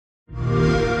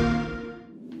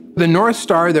The North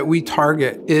Star that we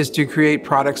target is to create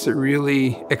products that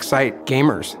really excite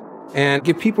gamers and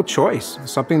give people choice,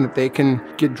 something that they can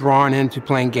get drawn into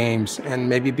playing games and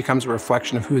maybe becomes a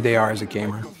reflection of who they are as a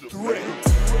gamer.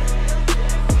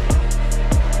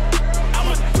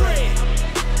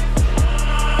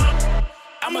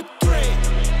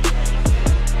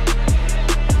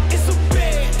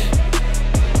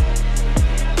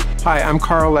 Hi, I'm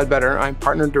Carl Ledbetter. I'm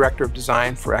Partner Director of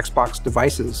Design for Xbox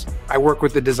Devices. I work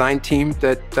with the design team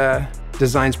that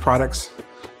designs products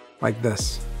like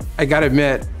this. I gotta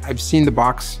admit, I've seen the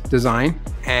box design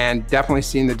and definitely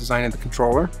seen the design of the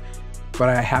controller, but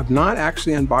I have not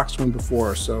actually unboxed one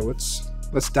before, so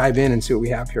let's dive in and see what we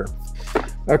have here.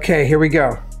 Okay, here we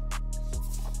go.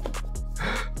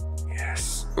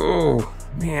 Yes. Oh,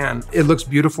 man, it looks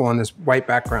beautiful on this white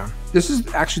background. This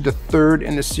is actually the third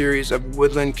in the series of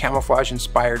woodland camouflage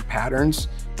inspired patterns.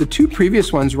 The two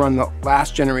previous ones were on the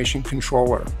last generation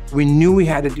controller. We knew we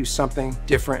had to do something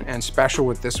different and special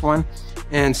with this one,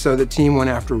 and so the team went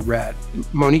after red.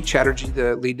 Monique Chatterjee,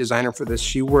 the lead designer for this,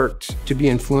 she worked to be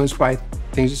influenced by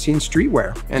things you see in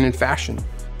streetwear and in fashion.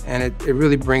 And it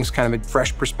really brings kind of a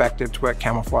fresh perspective to what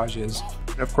camouflage is.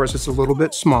 And of course, it's a little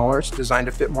bit smaller. It's designed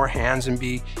to fit more hands and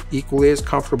be equally as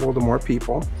comfortable to more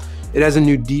people. It has a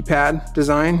new D-pad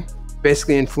design,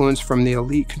 basically influenced from the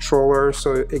Elite controller,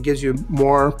 so it gives you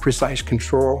more precise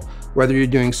control, whether you're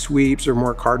doing sweeps or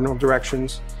more cardinal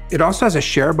directions. It also has a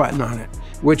share button on it,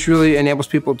 which really enables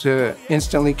people to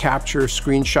instantly capture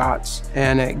screenshots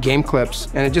and game clips,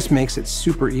 and it just makes it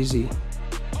super easy.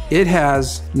 It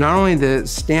has not only the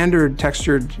standard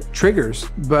textured triggers,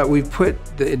 but we've put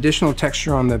the additional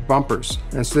texture on the bumpers.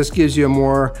 And so this gives you a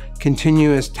more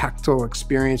continuous tactile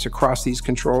experience across these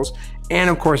controls. And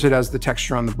of course, it has the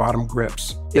texture on the bottom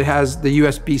grips. It has the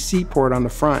USB-C port on the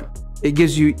front. It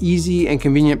gives you easy and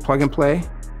convenient plug and play,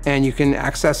 and you can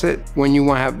access it when you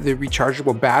want to have the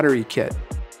rechargeable battery kit.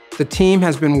 The team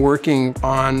has been working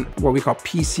on what we call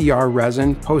PCR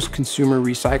resin, post-consumer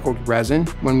recycled resin,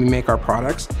 when we make our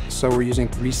products. So we're using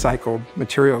recycled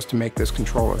materials to make this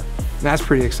controller. And that's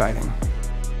pretty exciting.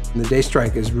 And the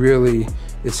Daystrike is really,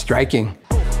 it's striking.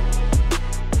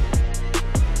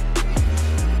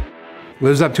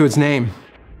 Lives up to its name.